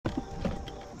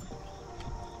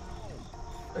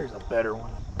There's a better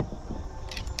one.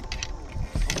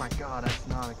 Oh my God, that's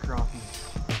not a crappie.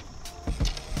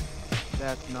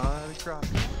 That's not a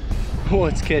crappie.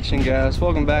 What's catching, guys?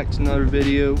 Welcome back to another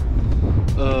video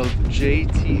of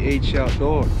JTH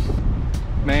Outdoors.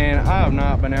 Man, I have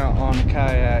not been out on the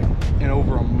kayak in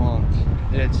over a month.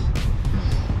 There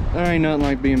ain't nothing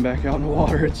like being back out in the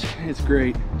water. It's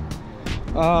great.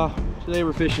 Today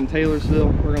we're fishing Taylorsville.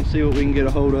 We're gonna see what we can get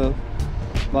a hold of.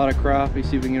 A lot of crappie,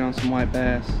 see if we can get on some white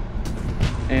bass.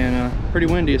 And pretty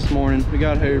windy this morning. We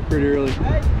got here pretty early.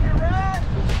 Hey,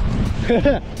 you're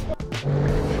right.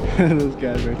 Those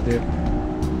guys right there.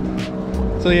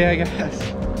 So yeah,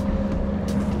 guys,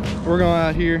 we're going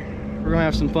out here. We're gonna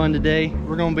have some fun today.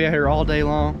 We're gonna be out here all day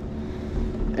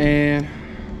long, and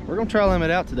we're gonna try to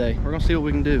limit out today. We're gonna see what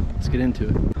we can do. Let's get into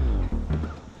it.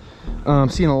 I'm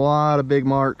seeing a lot of big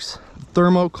marks. The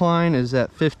thermocline is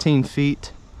at 15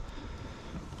 feet,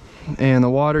 and the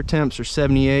water temps are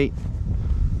 78.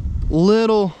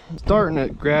 Little starting to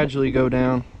gradually go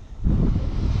down.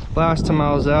 Last time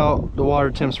I was out, the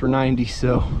water temps were 90.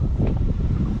 So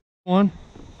one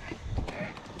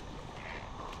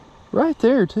right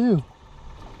there too.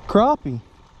 Crappie.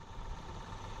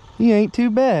 He ain't too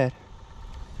bad.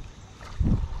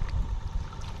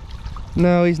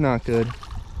 No, he's not good.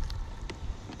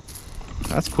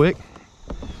 That's quick.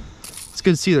 It's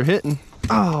good to see they're hitting.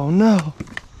 Oh no.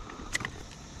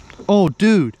 Oh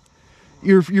dude,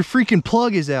 your freaking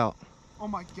plug is out. Oh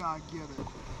my God, get it.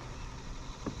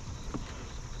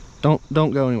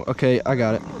 Don't go anywhere. Okay, I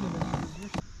got it.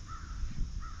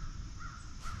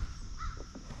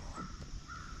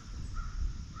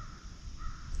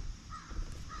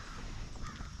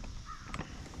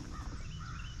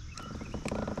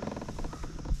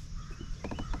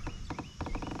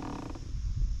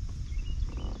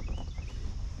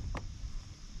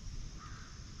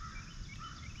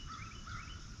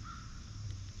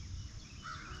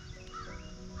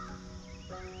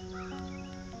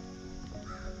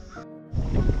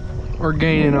 We're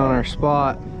gaining on our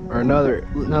spot, or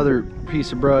another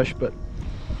piece of brush, but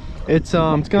it's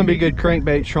gonna be a good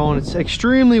crankbait trolling. It's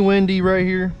extremely windy right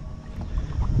here,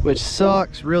 which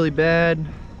sucks really bad,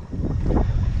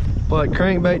 but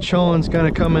crankbait trolling's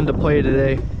gonna come into play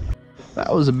today.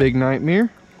 That was a big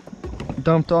nightmare.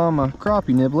 Dumped all my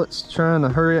crappie niblets trying to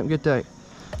hurry up and get that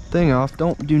thing off.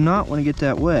 Do not want to get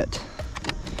that wet,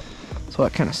 so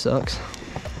that kind of sucks.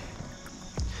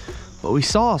 But we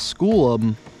saw a school of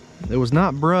them. It was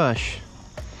not brush.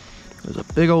 There's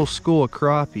a big old school of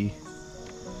crappie.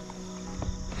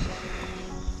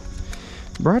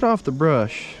 Right off the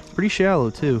brush. Pretty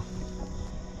shallow too.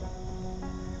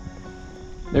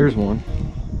 There's one.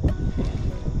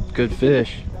 Good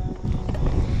fish.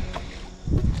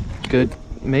 Good,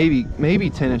 maybe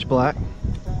 10-inch black.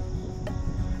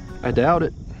 I doubt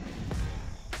it.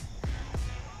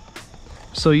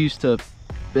 So used to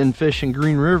been fishing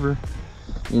Green River,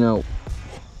 you know,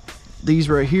 these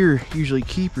right here usually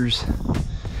keepers.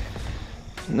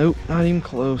 Nope, not even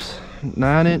close.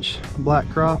 9-inch black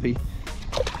crappie.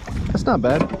 That's not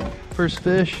bad. First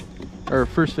fish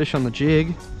on the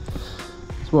jig.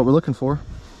 That's what we're looking for.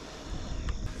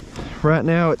 Right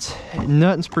now it's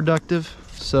nothing's productive,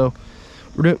 so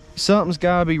something's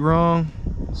gotta be wrong.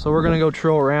 So we're gonna go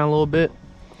troll around a little bit,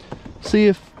 see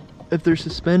if they're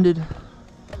suspended.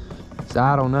 So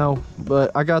I don't know, but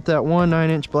I got that one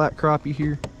 9-inch black crappie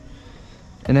here,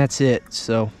 and that's it.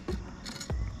 So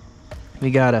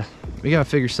we gotta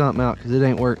figure something out, because it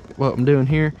ain't work. What I'm doing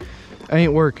here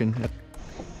ain't working.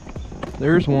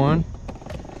 There's one.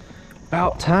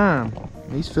 About time.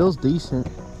 These feels decent.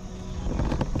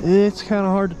 It's kind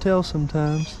of hard to tell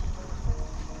sometimes.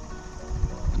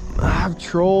 I've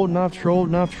trolled and I've trolled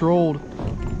and I've trolled.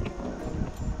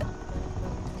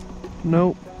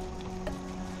 Nope.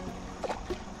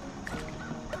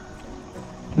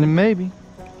 And then maybe.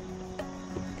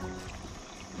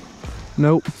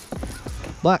 Nope.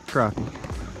 Black crappie.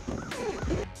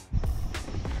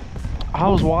 I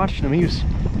was watching him. He was,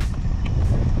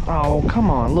 oh come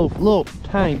on, little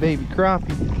tiny baby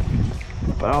crappie.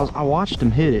 But I watched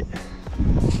him hit it.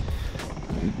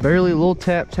 Barely a little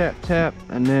tap, tap, tap,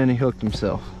 and then he hooked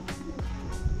himself.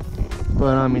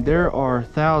 But I mean, there are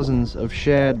thousands of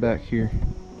shad back here.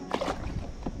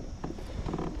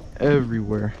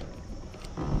 Everywhere.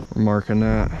 We're marking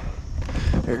that.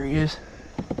 There he is.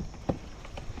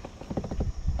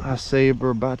 I say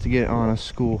we're about to get on a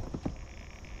school.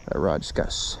 That rod just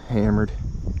got hammered.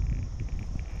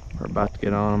 We're about to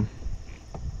get on him.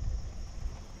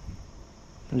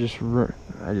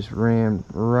 I just rammed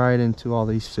right into all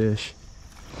these fish.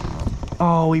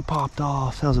 Oh, he popped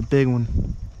off. That was a big one.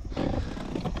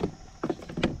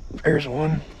 There's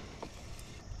one.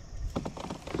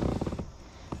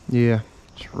 Yeah,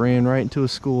 just ran right into a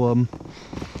school of them.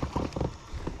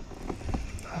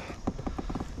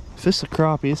 If it's a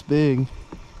crappie, it's big.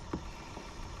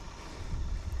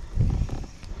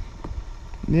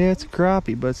 Yeah, it's a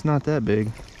crappie, but it's not that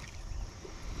big.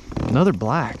 Another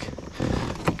black.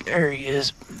 There he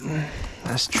is.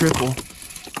 That's triple.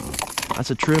 That's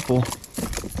a triple.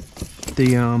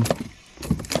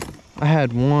 I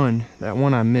had one. That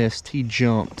one I missed. He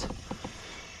jumped,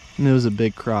 and it was a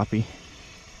big crappie.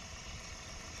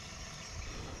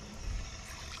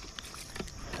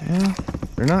 Yeah,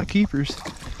 they're not keepers.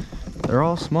 They're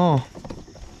all small.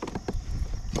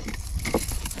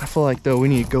 I feel like though we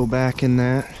need to go back in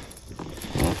that.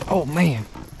 Oh man,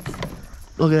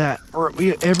 look at that.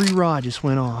 Every rod just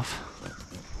went off.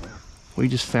 We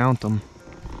just found them.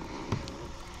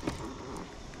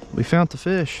 We found the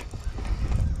fish.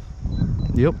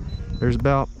 Yep, there's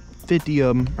about 50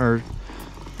 of them. Or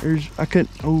there's, there's a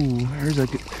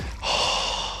good,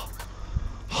 oh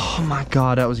my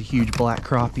god, that was a huge black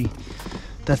crappie.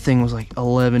 That thing was like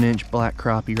 11-inch black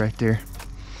crappie right there.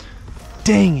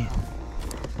 Dang it.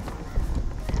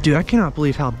 Dude, I cannot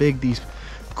believe how big these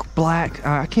black,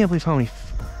 I can't believe how many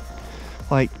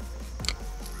like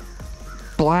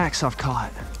blacks I've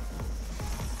caught.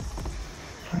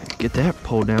 Get that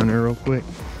pulled down there real quick.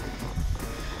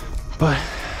 But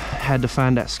I had to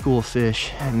find that school of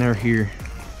fish, and they're here.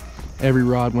 Every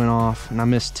rod went off, and I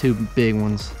missed two big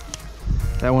ones.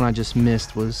 That one I just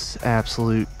missed was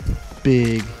absolute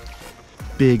big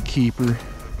keeper.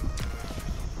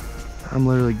 I'm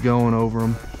literally going over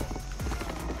them.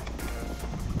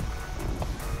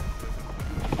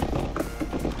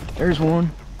 There's one.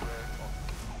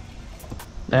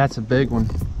 That's a big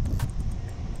one.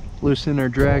 Loosen our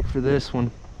drag for this one.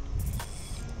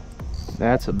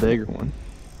 That's a bigger one.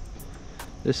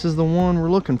 This is the one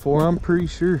we're looking for, I'm pretty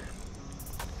sure.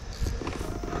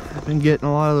 I've been getting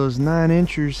a lot of those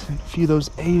 9-inchers, a few of those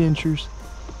 8-inchers,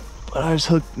 but I just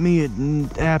hooked me an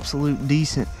absolute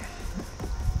decent.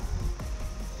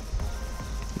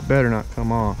 You better not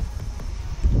come off.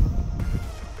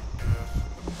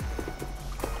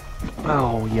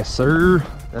 Oh, yes sir.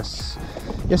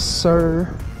 Yes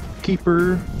sir.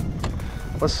 Keeper.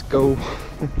 Let's go.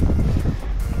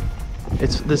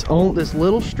 It's this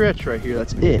little stretch right here.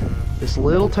 That's it. This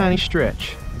little tiny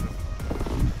stretch.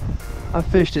 I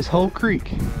fished this whole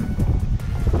creek,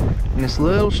 and this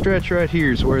little stretch right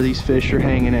here is where these fish are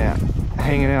hanging out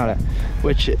at.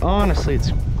 Which honestly,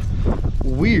 it's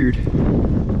weird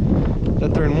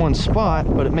that they're in one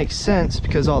spot, but it makes sense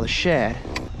because all the shad.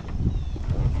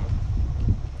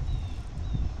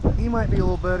 He might be a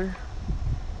little better.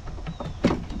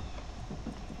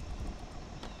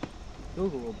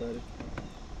 Feels a little better.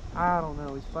 I don't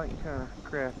know, he's fighting kind of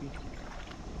crappy.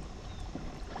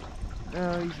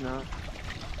 No, he's not.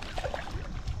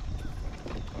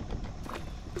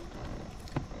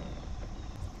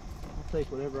 I'll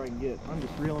take whatever I can get. I'm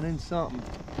just reeling in something.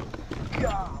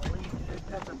 Golly, dude,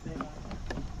 that's a big one.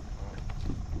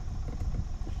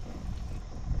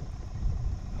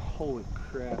 Holy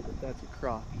crap, that's a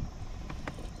crappie.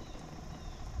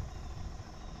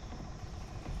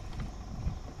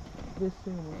 This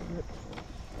thing will rip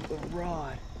the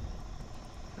rod.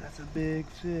 That's a big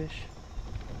fish.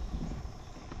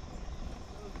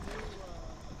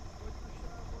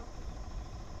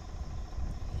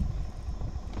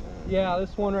 Yeah,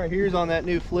 this one right here is on that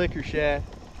new flicker shad.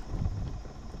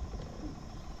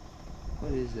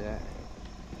 What is that?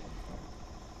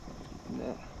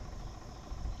 No.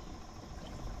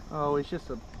 Oh, it's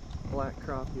just a black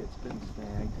crappie that's been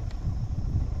snagged.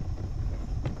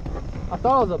 I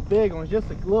thought it was a big one, just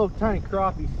a little tiny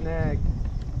crappie snagged.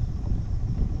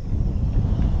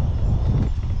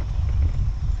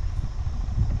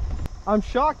 I'm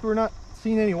shocked we're not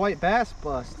seeing any white bass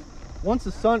bust. Once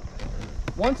the sun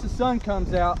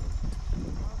comes out.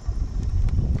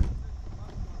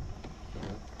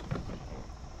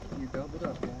 You doubled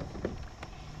up, guys.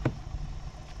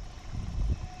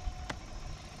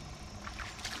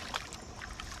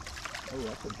 Oh,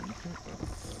 that's a decent one.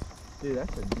 Dude,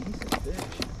 that's a decent fish.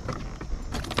 I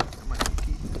might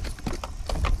keep it.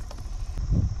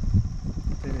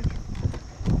 Finish.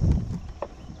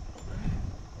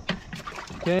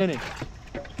 Kenny.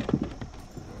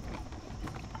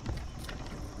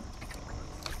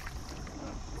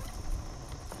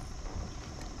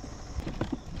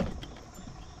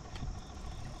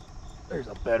 There's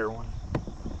a better one.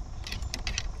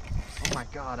 Oh my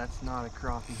god, that's not a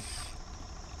crappie.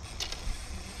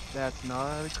 That's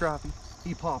not a crappie.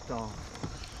 He popped off.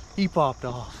 He popped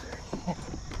off.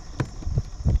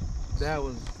 That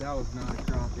was not a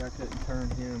crappie. I couldn't turn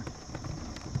him.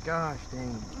 Gosh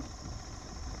dang.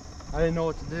 I didn't know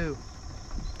what to do.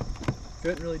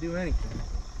 Couldn't really do anything.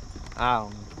 I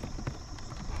don't know.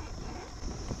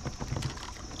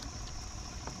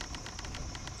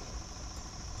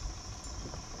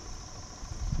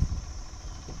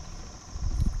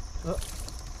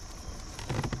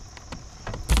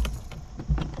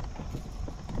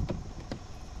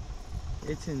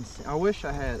 It's insane. I wish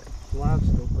I had live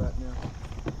scope right now.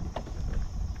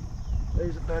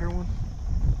 There's a better one.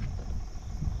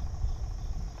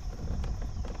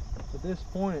 At this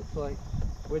point, it's like,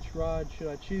 which rod should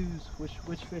I choose?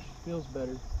 Which fish feels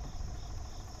better?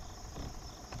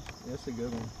 That's a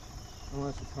good one.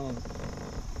 Unless it's hung.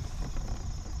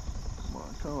 Come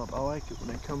on, come up. I like it when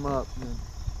they come up. And then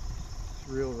it's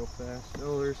real fast.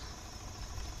 Oh, there's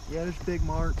big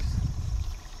marks.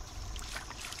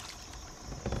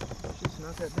 It's just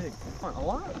not that big. A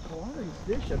lot of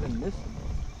these fish I've been missing.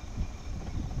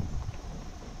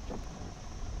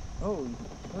 Oh, well,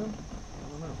 I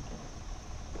don't know.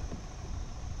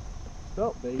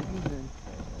 Felt baby, and then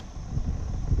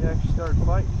he actually started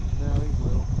fighting. Now he's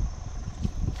little.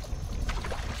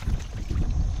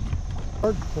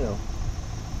 Hard to tell.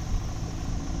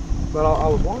 But I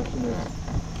was watching this.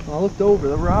 And I looked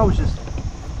over. I was just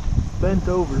bent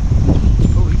over.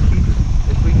 Oh, he's keeping.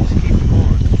 If we can just keep him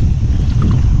on.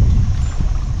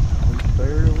 He's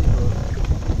barely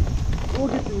hooked. We'll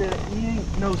get the net. He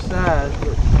ain't no size,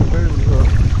 but he's barely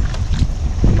hooked.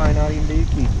 He might not even be a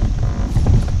keeper.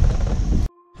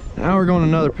 Now we're going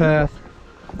another path.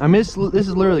 This is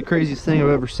literally the craziest thing I've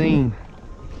ever seen.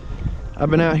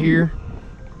 I've been out here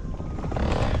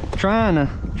trying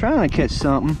to catch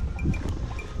something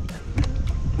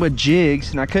with jigs,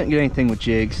 and I couldn't get anything with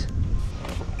jigs.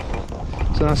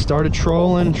 So I started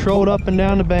trolling, trolled up and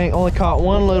down the bank, only caught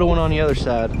one little one on the other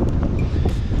side.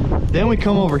 Then we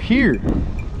come over here,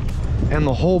 and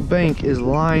the whole bank is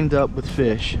lined up with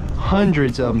fish.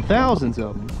 Hundreds of them, thousands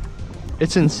of them.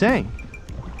 It's insane.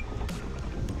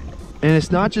 And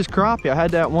it's not just crappie. I had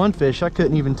that one fish I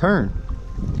couldn't even turn.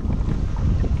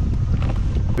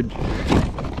 But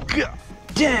God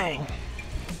dang!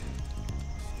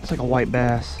 It's like a white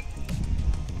bass.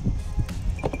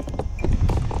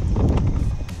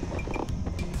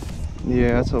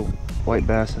 Yeah, that's a white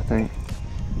bass, I think.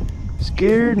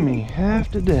 Scared me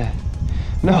half to death.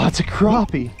 No, it's a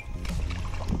crappie.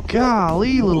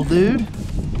 Golly, little dude.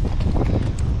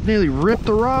 Nearly ripped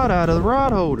the rod out of the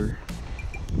rod holder.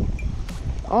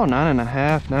 Oh,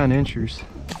 9.5, 9 inches.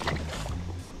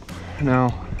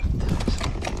 Now,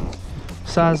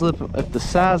 if the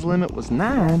size limit was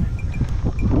 9,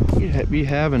 you'd be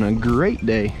having a great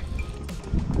day.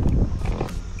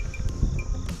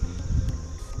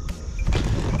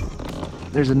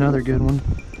 There's another good one.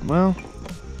 Well,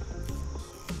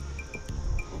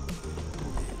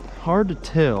 hard to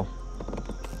tell.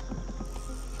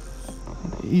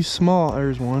 He's small.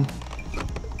 There's one.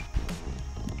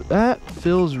 That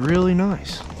feels really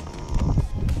nice.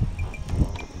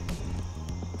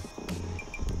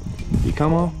 You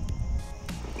come on.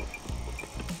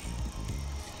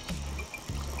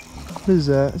 What is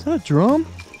that? Is that a drum?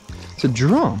 It's a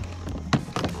drum.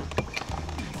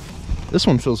 This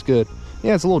one feels good.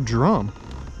 Yeah, it's a little drum.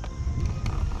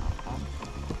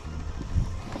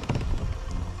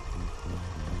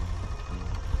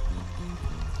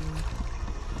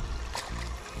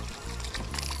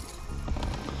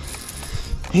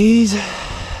 He's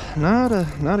not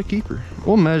a keeper.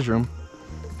 We'll measure him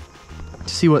to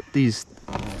see what these.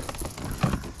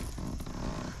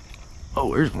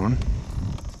 Oh, there's one.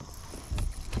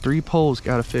 3 poles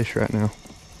got a fish right now.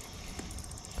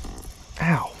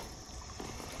 Ow.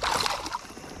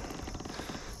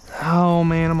 Oh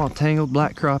man, I'm all tangled.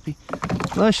 Black crappie.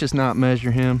 Let's just not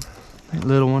measure him. That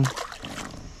little one.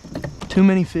 Too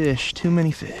many fish. Too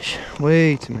many fish.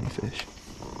 Way too many fish.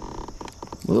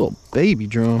 Little baby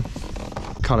drum.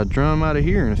 Caught a drum out of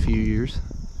here in a few years.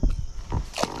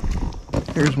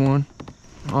 Here's one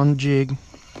on the jig.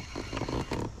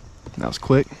 That was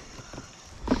quick.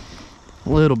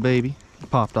 Little baby.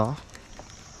 Popped off.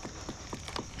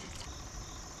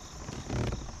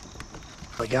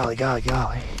 Golly, golly,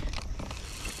 golly.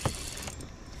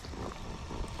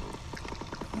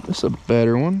 This is a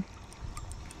better one.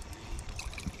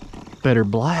 Better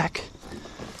black.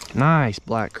 Nice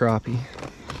black crappie.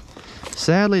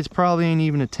 Sadly, it's probably ain't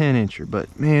even a 10-incher,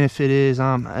 but man, if it is,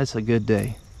 that's a good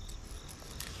day.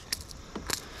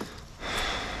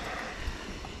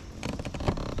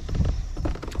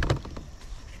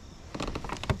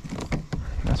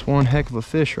 That's one heck of a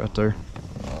fish right there.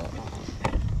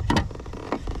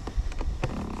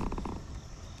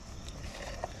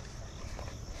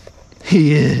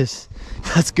 He is.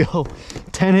 Let's go.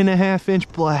 10.5-inch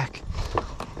black.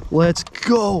 Let's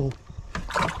go.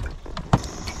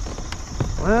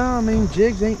 Well, I mean,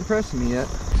 jigs ain't impressing me yet.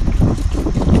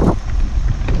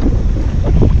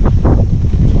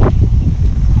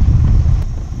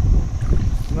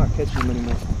 I'm not catching them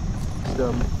anymore.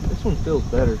 This one feels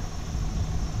better.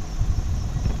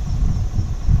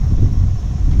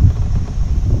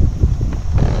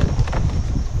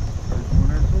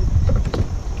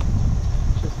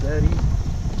 It's just that easy.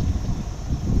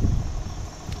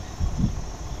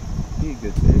 Be a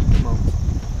good fish. Come on.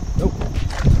 Nope.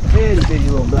 Itty bitty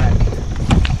little black.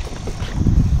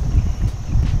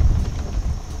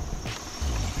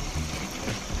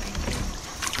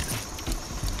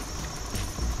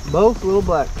 Both little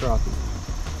black crappie.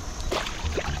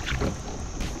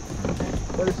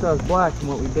 Better size black than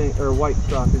what we've been, or white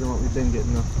crappie than what we've been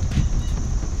getting though.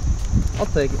 I'll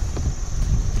take it.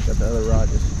 Got the other rod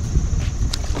just.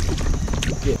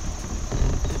 Yeah.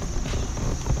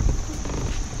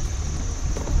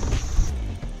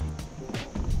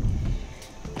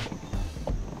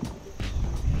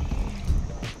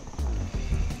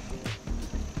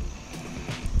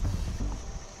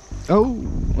 Oh,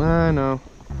 I know.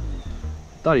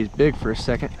 Thought he was big for a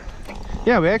second.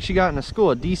 Yeah, we actually got in a school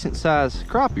a decent sized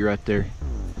crappie right there.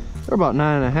 They're about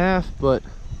 9.5, but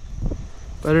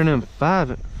better than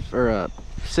 5 or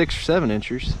 6 or 7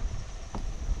 inchers.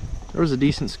 There was a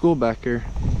decent school back there.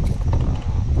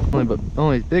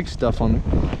 Only big stuff on there.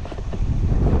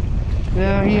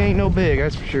 No, he ain't no big,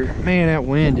 that's for sure. Man, that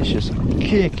wind is just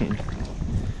kicking.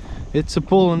 It's a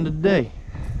pulling today.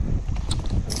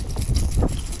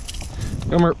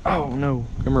 Come here. Oh no,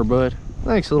 come here, bud.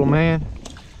 Thanks, little man.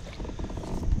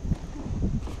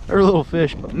 They're little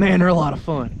fish, but man, they're a lot of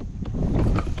fun.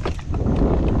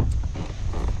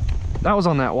 That was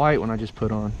on that white one I just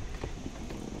put on.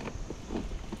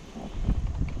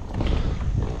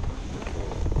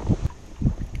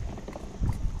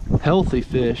 Healthy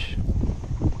fish.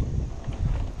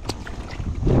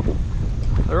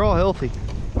 They're all healthy.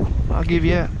 I'll give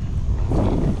you that.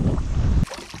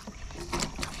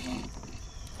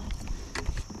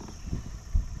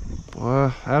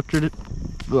 Well, after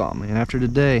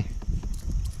today,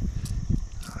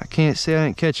 I can't say I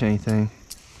didn't catch anything.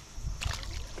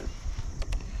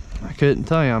 I couldn't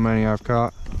tell you how many I've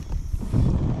caught.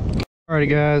 Alrighty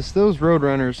guys, those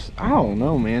Roadrunners, I don't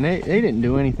know, man, they didn't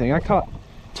do anything. I caught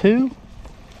 2,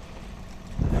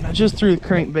 and I just threw the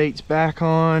crankbaits back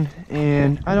on,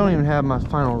 and I don't even have my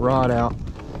final rod out.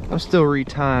 I'm still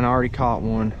retying. I already caught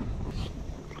one.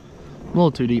 A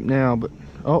little too deep now, but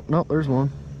oh no, there's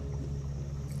one.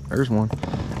 There's one.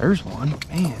 There's one.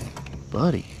 Man,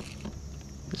 buddy.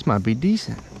 This might be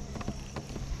decent.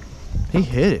 He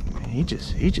hit it, man. He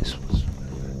just was.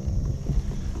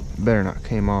 Better not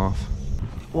came off.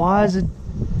 Why is it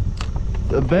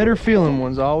the better feeling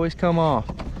ones always come off?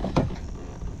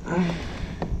 Come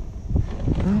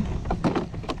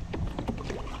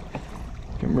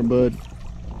here, bud.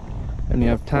 And you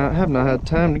have not had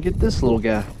time to get this little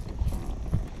guy.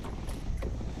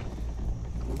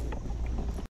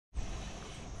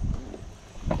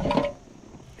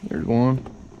 There's one.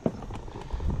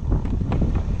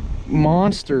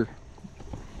 Monster.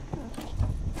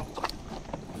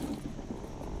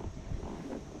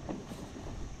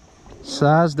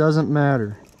 Size doesn't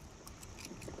matter.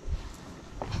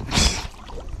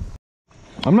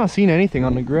 I'm not seeing anything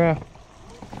on the graph.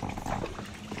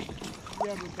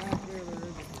 Yeah, but back there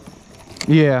isn't.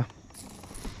 Yeah.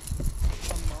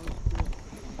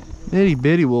 Itty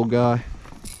bitty little guy.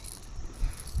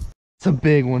 It's a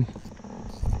big one.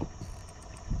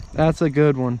 That's a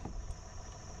good one.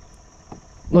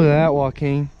 Look at that,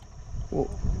 Joaquin. Whoa.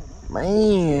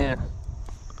 Man.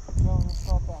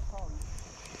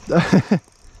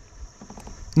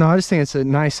 No, I just think it's a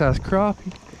nice size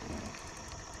crappie.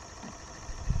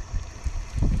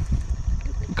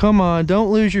 Come on,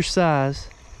 don't lose your size.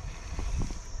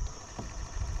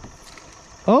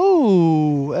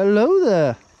 Oh, hello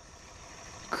there.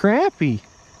 Crappie.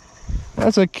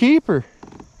 That's a keeper.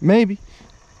 Maybe.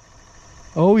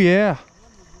 Oh yeah.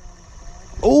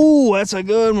 Oh, that's a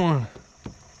good one.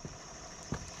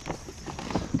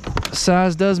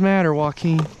 Size does matter,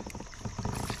 Joaquin.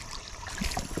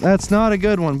 That's not a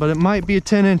good one, but it might be a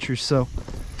 10-incher, so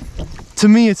to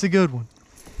me it's a good one.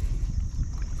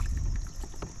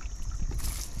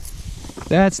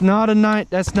 That's not a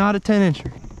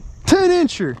 10-incher.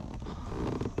 10-incher.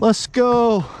 Let's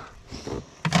go.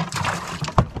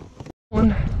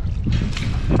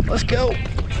 Let's go.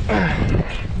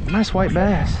 Nice white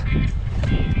bass.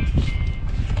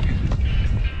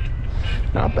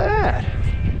 Not bad.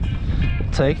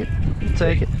 take it. We'll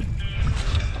take it.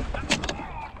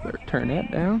 Better turn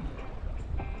that down.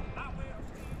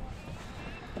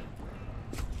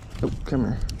 Oh, come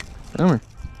here. Come here.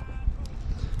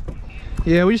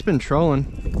 Yeah, we just been trolling.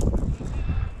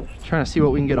 Trying to see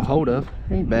what we can get a hold of.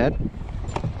 Ain't bad.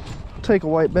 Take a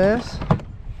white bass.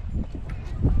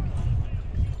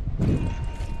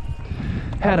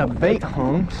 Had a bait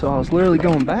hung, so I was literally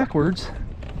going backwards.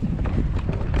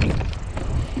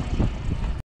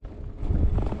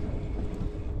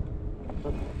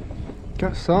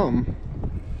 Got something.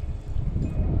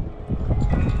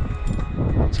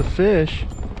 It's a fish.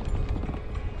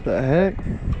 The heck?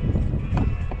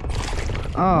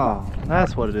 Oh,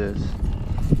 that's what it is.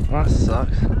 Well, that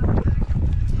sucks.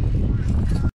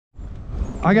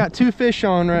 I got two fish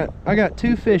on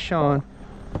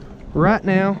right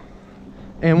now,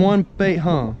 and one bait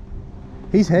hung.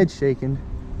 He's head shaking.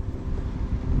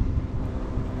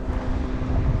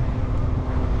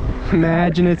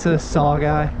 Imagine it's a saw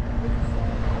guy.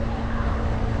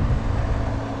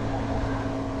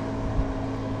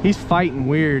 He's fighting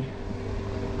weird.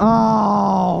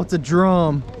 Oh, it's a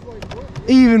drum.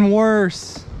 Even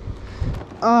worse.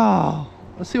 Oh,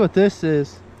 let's see what this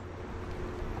is.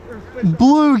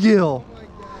 Bluegill.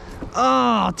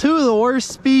 Oh, two of the worst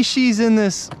species in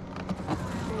this.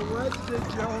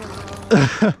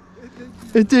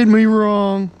 It did me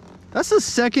wrong. That's the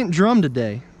second drum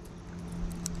today.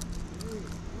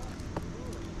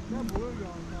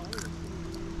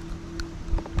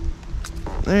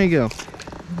 There you go.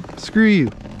 Screw you.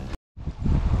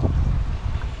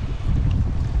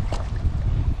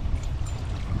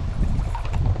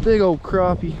 Big old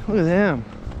crappie. Look at them.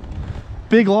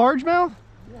 Big largemouth?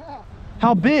 Yeah.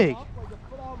 How big? Like a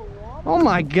foot out of the water. Oh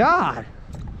my God.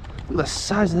 Look at the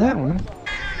size of that one.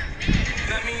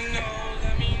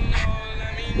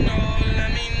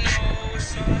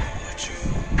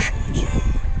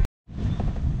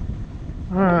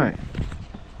 Alright.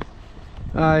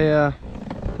 I'm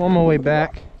on my way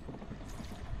back.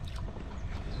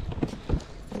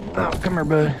 Oh, come here,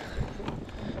 bud.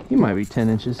 You might be 10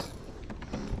 inches.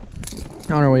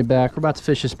 On our way back, we're about to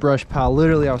fish this brush pile.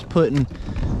 Literally, I was putting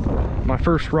my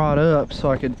first rod up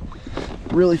so I could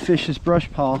really fish this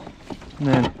brush pile, and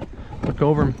then look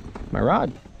over, my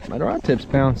rod tip's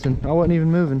bouncing. I wasn't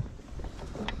even moving.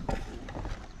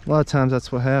 A lot of times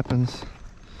that's what happens.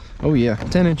 Oh yeah,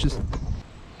 10 inches.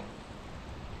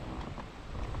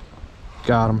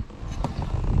 Got him.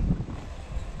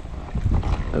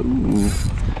 Oh.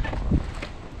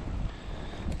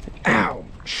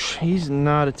 Ouch. He's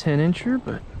not a 10-incher,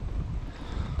 but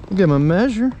we'll give him a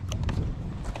measure.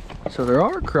 So there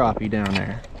are crappie down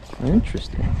there.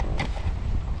 Interesting.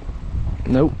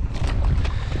 Nope.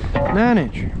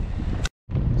 9-incher.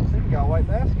 I think we got white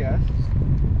bass, guys.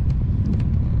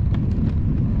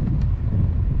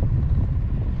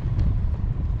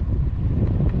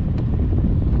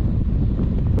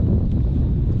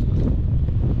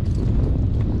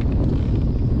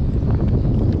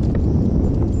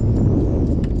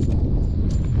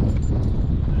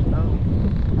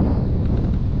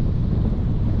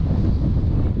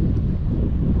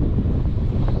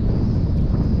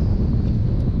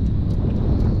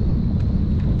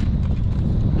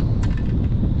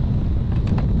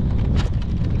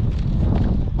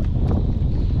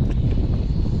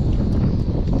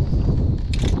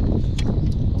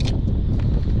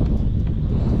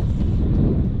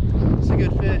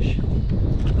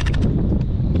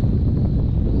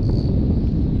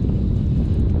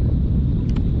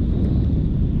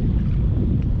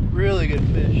 Really good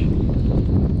fish.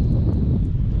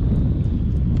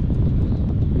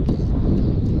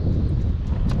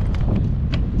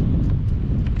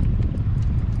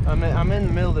 I'm in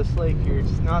the middle of this lake here.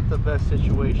 It's not the best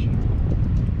situation.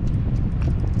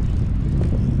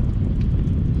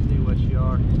 Let's see what you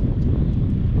are.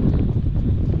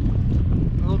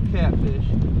 A little catfish.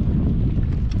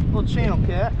 A little channel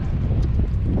cat.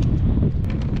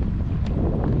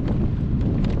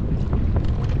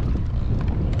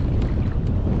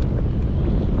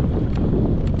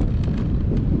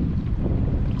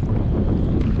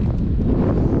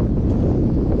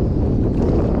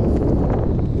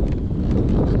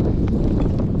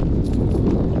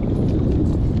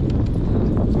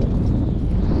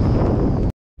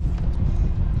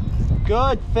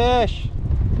 Good fish.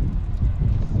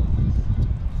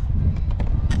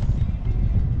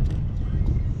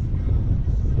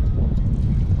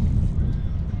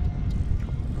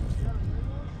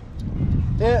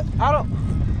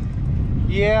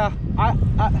 Yeah, I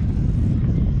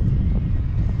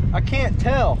can't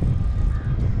tell.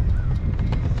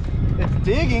 It's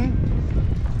digging.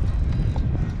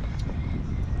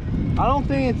 I don't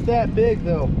think it's that big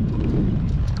though.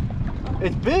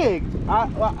 It's big.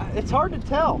 It's hard to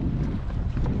tell.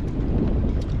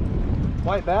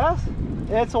 White bass?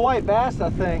 Yeah, it's a white bass, I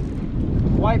think.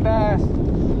 White bass.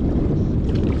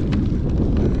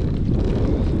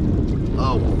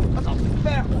 Oh, that's a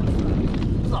fat one.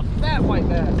 That's a fat white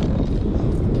bass.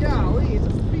 Golly, it's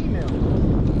a female.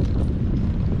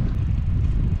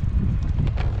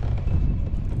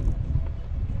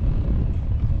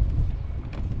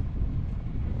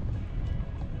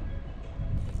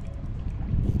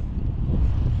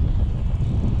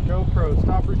 GoPro,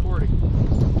 stop recording.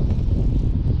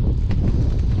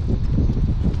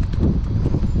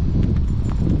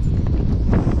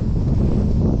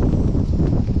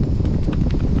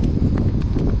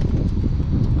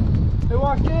 Hey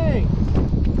Joaquin,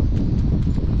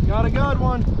 got a good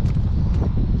one.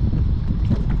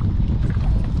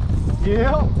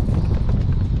 Yep.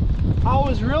 I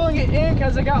was reeling it in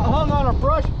because it got hung on a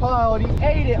brush pile and he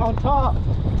ate it on top.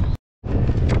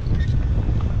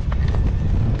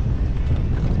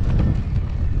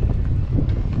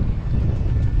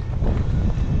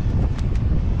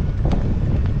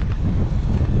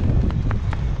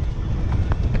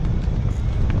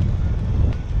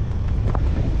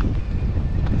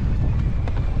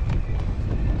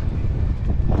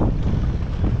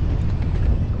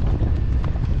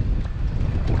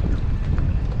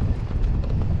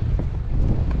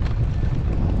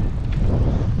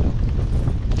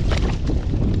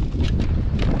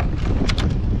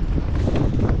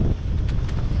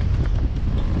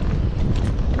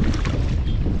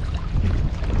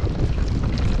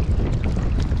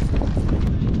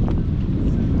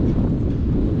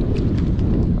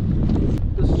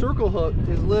 Hook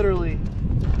is literally,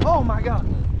 oh my god.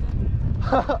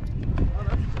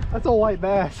 That's a white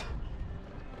bass.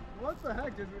 What the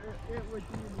heck is it with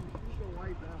you and a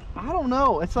white bass? I don't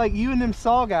know, it's like you and them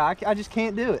saw guy. I just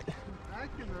can't do it. I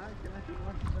can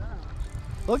watch that.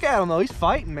 Look at him though, he's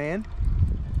fighting, man.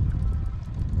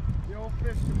 The old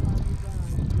fish can finally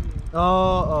die.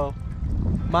 Oh,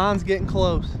 mine's getting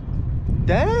close.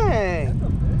 Dang,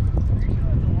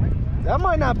 that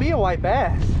might not be a white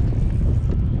bass.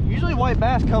 Usually white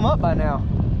bass come up by now.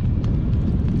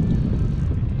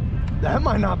 That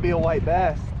might not be a white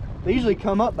bass. They usually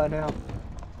come up by now.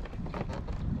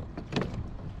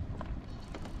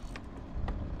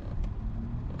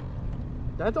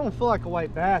 That don't feel like a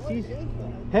white bass. He's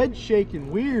head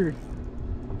shaking weird.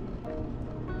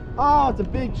 Oh, it's a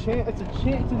big channel. It's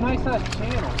a nice sized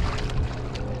channel.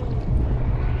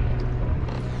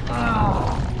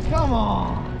 Oh, come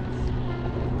on.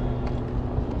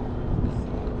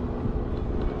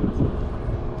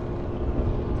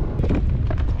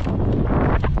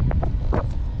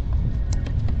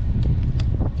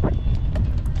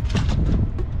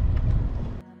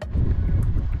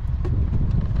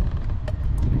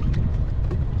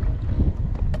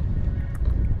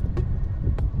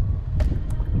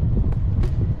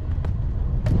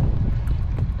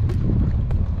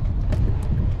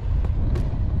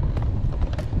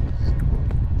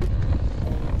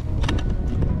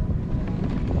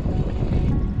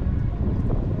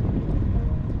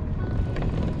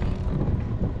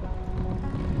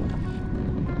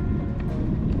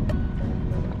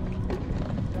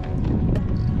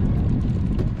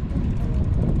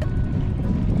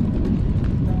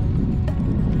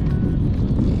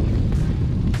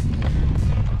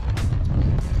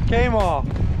 Came off.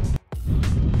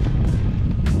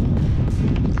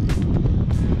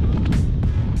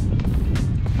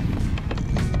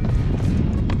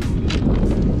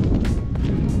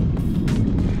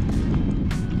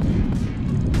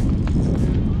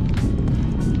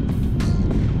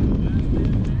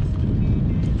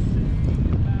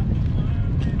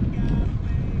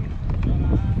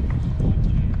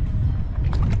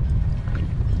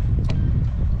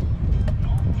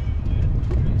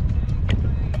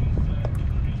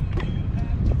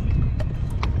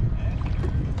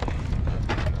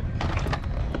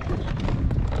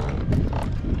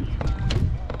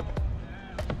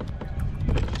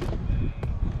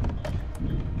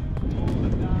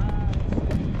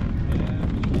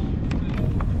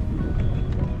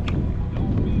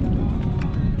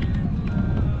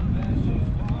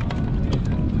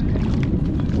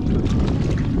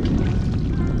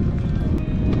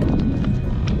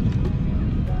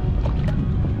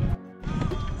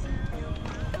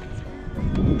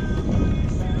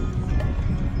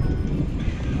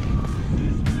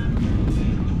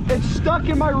 It's stuck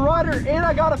in my rudder and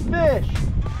I got a fish.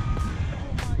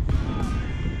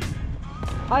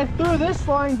 I threw this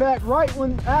line back right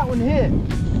when that one hit.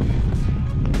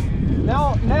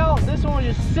 Now this one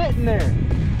was just sitting there.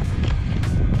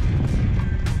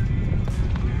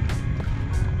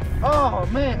 Oh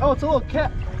man, oh, it's a little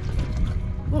cat.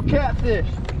 Little catfish.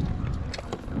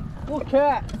 Little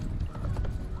cat.